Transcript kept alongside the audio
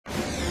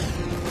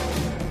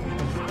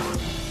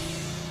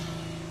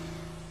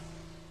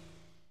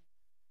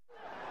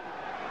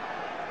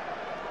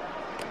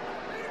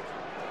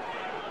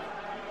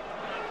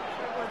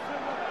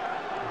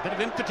Bit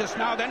of impetus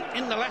now then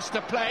in the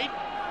Leicester play.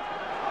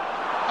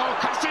 Oh,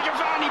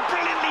 Giovanni,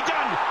 brilliantly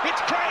done. It's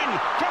Crane,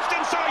 crossed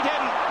inside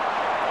him.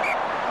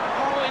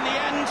 Oh, in the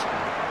end,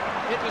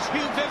 it was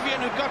Hugh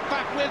Vivian who got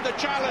back with the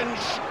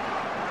challenge.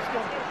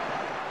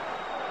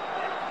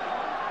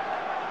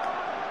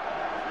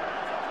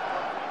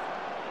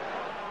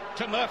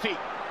 To Murphy,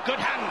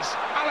 good hands,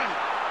 Allen,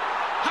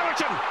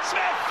 Hamilton,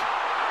 Smith.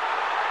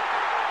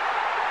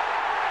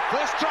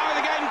 First try of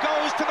the game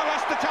goes to the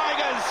Leicester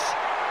Tigers.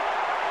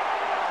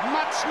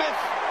 Matt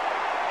Smith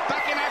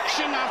back in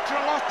action after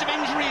a lot of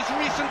injuries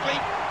recently.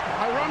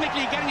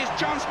 Ironically getting his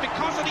chance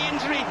because of the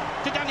injury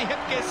to Danny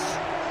Hipkiss.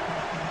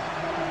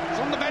 He's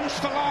on the bench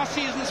for last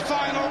season's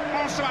final,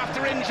 also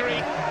after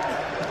injury.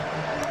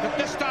 But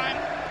this time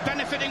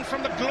benefiting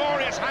from the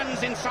glorious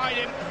hands inside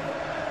him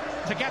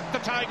to get the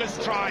Tigers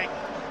try.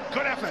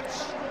 Good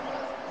efforts.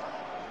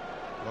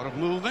 A lot of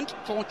movement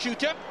for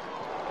Tutor.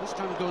 This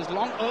time goes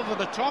long over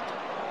the top.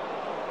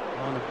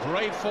 On a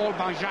brave fall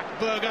by Jacques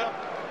Berger.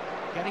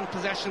 Getting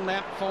possession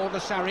there for the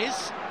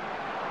Sarries.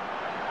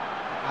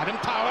 Adam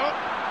Powell.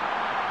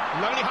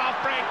 Lovely half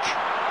break.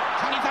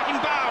 Tony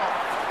Thakinbao.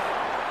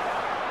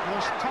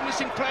 Most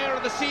promising player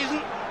of the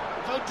season.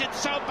 Voted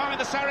so by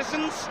the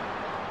Saracens.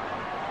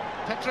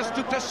 Petros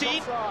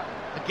Duplessis.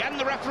 Again,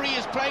 the referee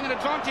is playing an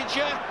advantage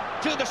here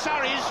to the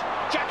Sarries.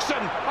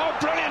 Jackson. Oh,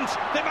 brilliant.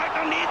 They might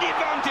not need the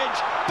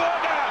advantage.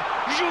 Berger.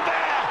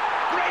 Joubert.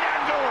 Great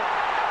angle.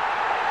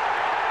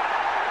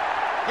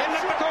 In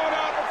at the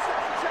corner.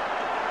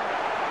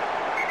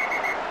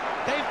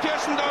 Dave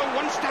Pearson, though,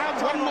 wants to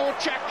have one more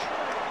check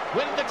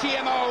with the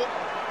TMO.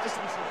 Just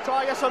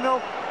try yes or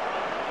no.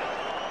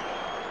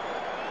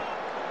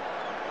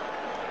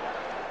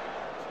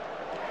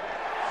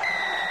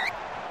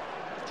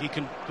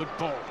 Deacon, good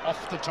ball,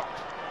 off the top.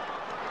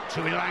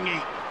 To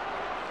Ilangi.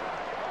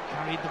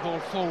 Carried the ball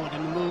forward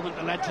in the movement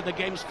that led to the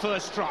game's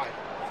first try.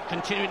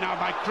 Continued now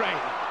by Crane.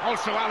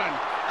 Also Allen.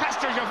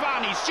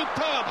 Giovanni,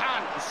 superb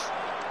hands.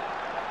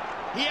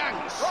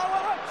 Youngs.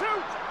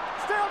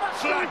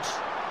 Flood.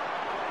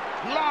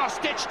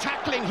 Last-ditch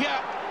tackling here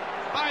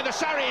by the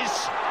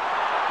Sarries.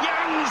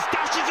 Youngs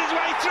dashes his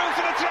way through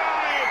for the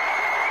try.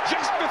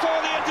 Just before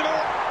the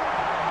interval.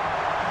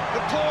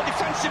 The poor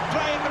defensive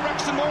play at the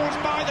Wrexham Walls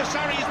by the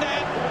Sarries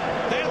there.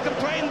 They'll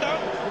complain,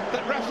 though,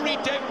 that referee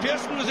Dave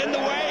Pearson was in the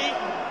way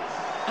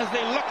as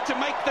they look to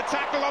make the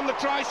tackle on the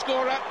try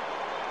scorer.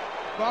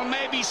 Well,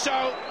 maybe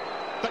so,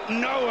 but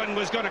no one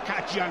was going to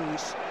catch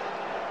Youngs.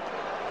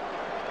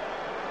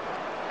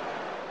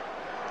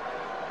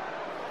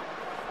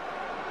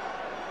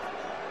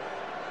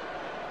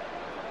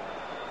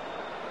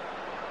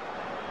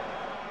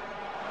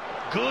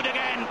 Good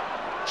again,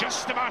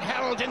 just about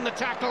held in the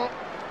tackle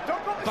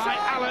by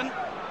Allen.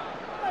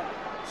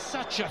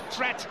 Such a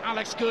threat,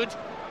 Alex Good.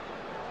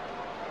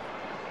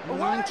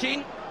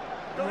 19.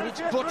 And it's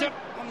put up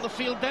on the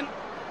field then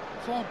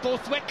for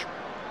Borthwick.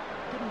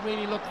 Didn't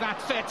really look that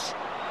fit.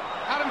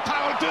 Adam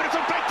Powell,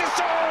 beautiful break to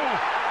soul.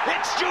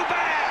 It's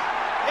Joubert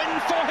in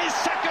for his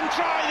second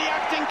try, the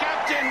acting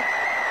captain.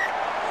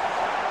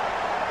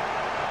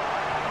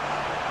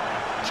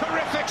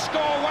 Terrific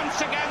score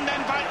once again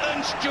then by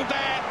Ernst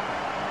Joubert.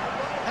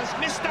 Has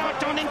missed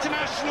out on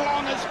international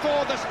honours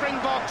for the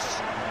Springboks.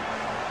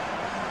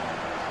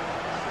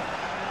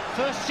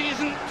 First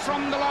season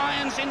from the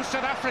Lions in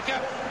South Africa.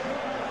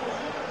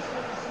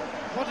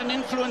 What an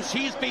influence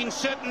he's been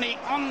certainly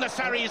on the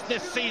Sarries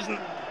this season.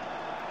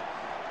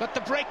 But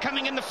the break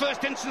coming in the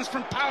first instance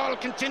from Powell,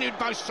 continued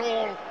by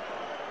Saul.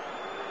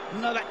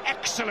 Another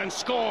excellent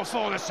score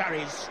for the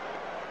Sarries.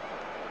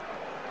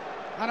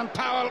 Adam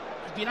Powell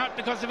has been out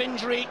because of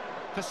injury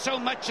for so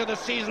much of the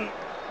season.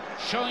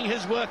 Showing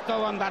his worth,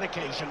 though, on that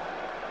occasion.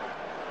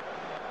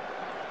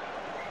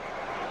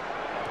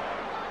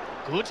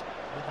 Good,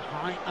 with a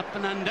high up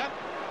and under.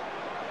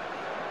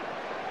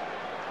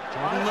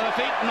 Jordan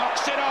Murphy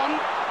knocks it on.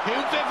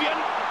 Hugh Vivian,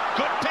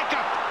 good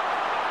pickup.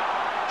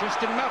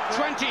 Just in about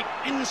 20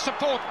 in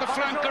support, the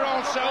flanker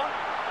also.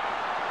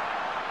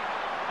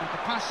 And the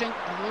passing,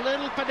 a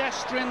little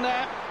pedestrian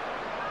there.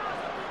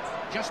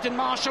 Justin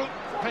Marshall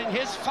playing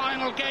his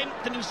final game,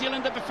 the New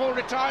Zealander, before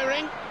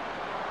retiring.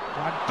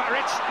 Brad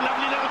Barrett,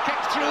 lovely little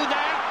kick through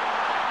there.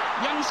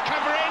 Young's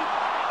covering.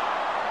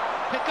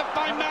 Pick up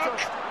by Melk.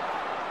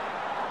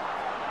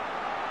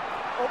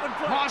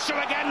 Marshall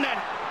again then.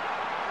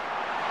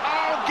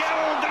 Oh,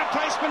 Gill, the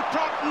replacement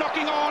prop,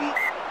 knocking on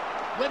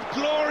with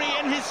glory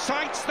in his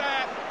sights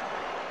there.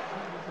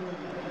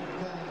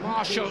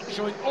 Marshall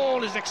showing all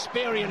his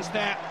experience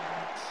there.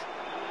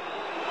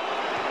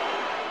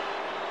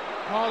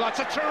 Oh, that's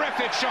a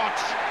terrific shot.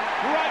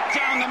 Right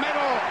down the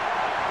middle.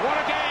 What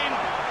a game.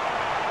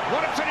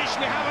 What a finish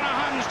we have in our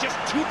hands, just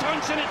 2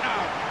 points in it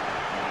now.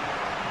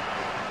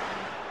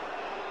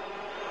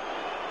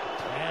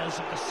 The players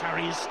of the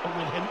Sarries are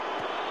with him.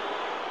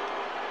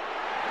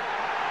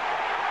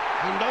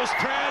 And those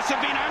prayers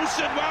have been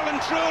answered well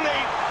and truly.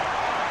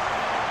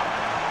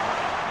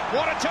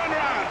 What a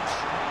turnaround.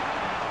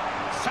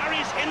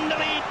 Sarries in the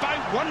lead by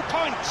 1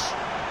 point.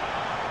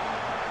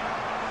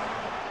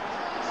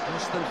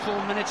 Less than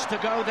 4 minutes to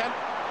go then.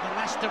 The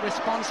Leicester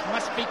response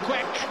must be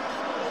quick.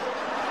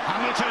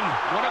 Hamilton,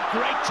 what a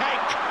great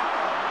take.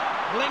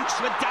 Links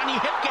with Danny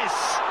Hipkiss.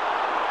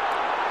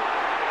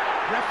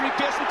 Referee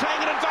Pearson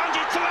playing an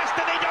advantage to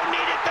Leicester. They don't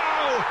need it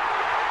though.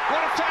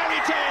 What a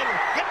fairy tale.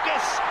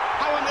 Hipkiss,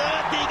 how on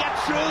earth did he get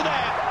through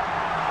there?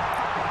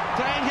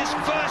 Playing his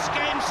first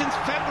game since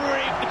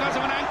February because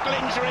of an ankle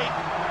injury.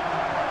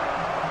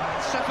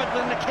 Suffered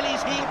with an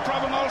Achilles heel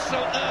problem also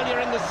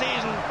earlier in the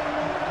season,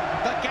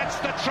 but gets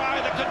the try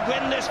that could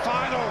win this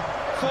final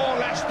for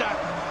Leicester.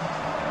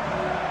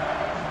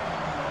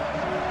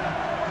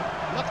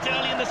 Looked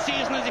early in the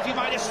season as if he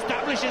might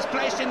establish his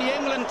place in the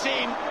England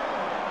team.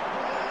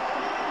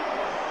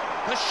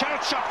 The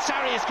shell-shocked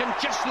Sarries can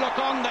just look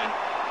on then,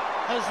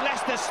 as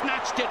Leicester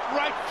snatched it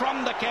right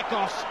from the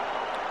kick-off.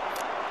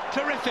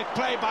 Terrific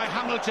play by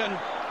Hamilton,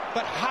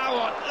 but how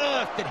on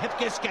earth did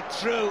Hipkiss get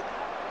through?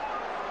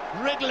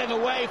 Wriggling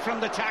away from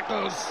the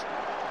tackles.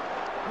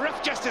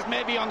 Rough justice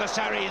maybe on the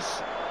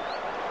Sarries.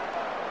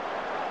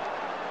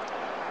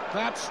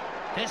 But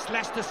this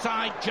Leicester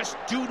side just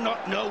do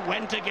not know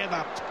when to give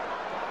up.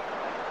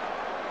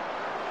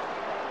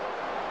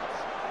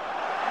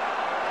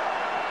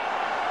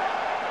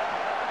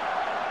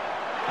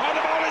 Oh,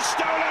 the ball is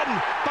stolen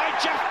by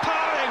Jeff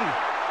Parling,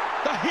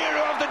 the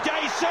hero of the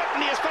day,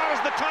 certainly as far as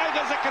the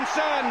Tigers are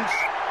concerned.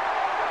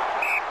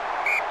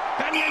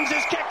 Benion's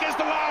kick is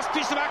the last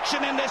piece of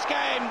action in this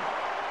game.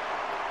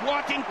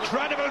 What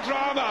incredible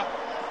drama.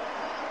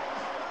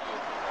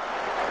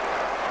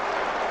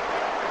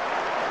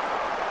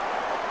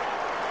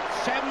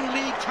 Seven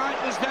league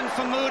titles then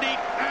for Moody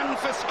and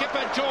for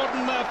skipper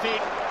Jordan Murphy.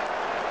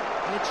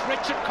 It's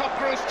Richard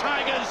Cockerell's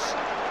Tigers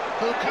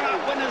who come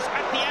out winners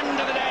at the end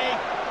of the day,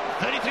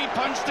 33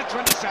 points to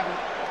 27.